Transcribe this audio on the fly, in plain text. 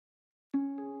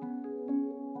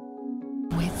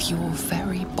With your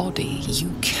very body,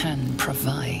 you can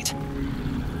provide.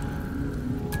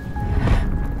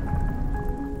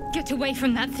 Get away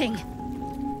from that thing!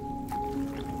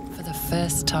 For the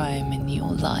first time in your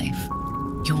life,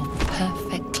 you're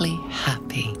perfectly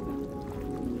happy.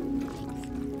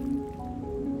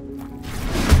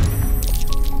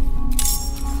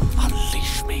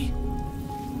 Unleash me.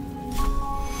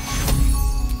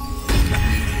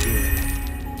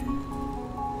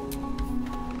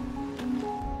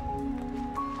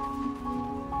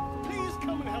 Please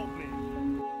come and help me.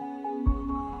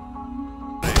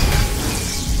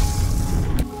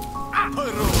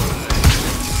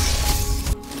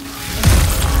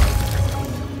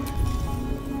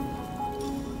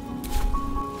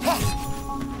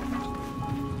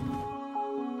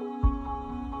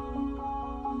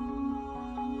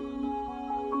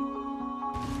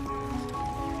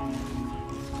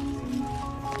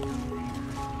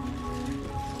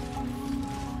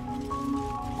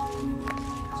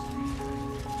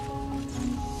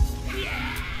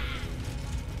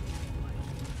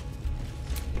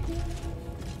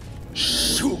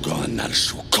 Shugon al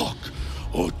Shukok,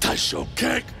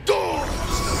 Otashokek doors!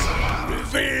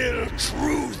 Reveal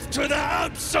truth to the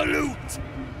absolute!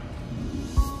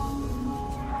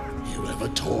 You ever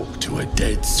talk to a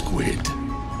dead squid?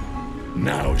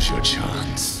 Now's your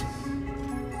chance.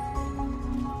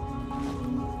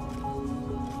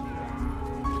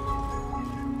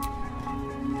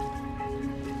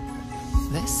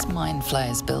 This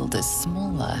mindflayer's build is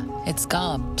smaller, its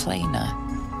garb plainer.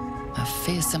 A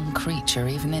fearsome creature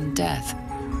even in death,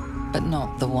 but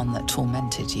not the one that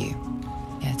tormented you.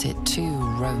 Yet it too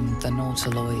roamed the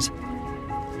Nautiloid.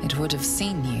 It would have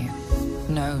seen you,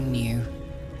 known you.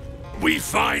 We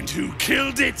find who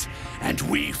killed it, and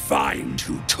we find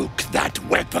who took that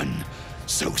weapon.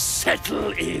 So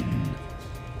settle in.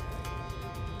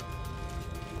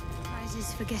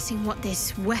 Prizes for guessing what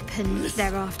this weapon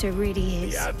thereafter really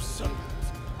is. The absolute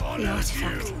The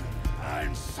artifact.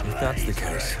 If that's the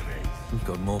case, we've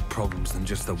got more problems than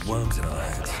just the worms in our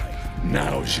heads.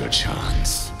 Now's your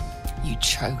chance. You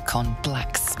choke on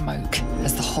black smoke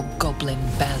as the hobgoblin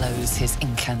bellows his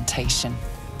incantation.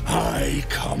 I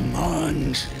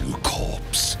command you,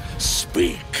 corpse,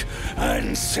 speak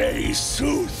and say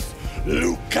sooth.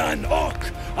 Lucan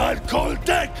ok al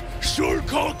koldek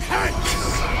shulkok hek.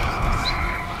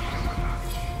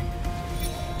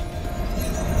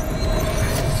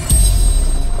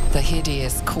 The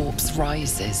hideous corpse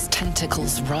rises,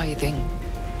 tentacles writhing.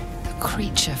 The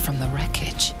creature from the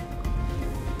wreckage.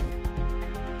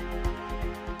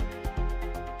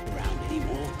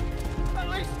 At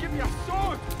least give me a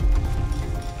sword!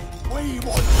 We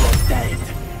want you dead,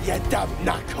 you dumb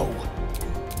knuckle.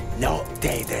 Not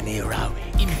dead and heroic.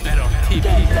 Get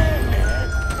down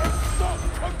here and stop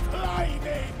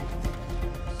complaining!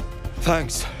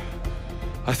 Thanks.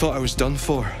 I thought I was done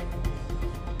for.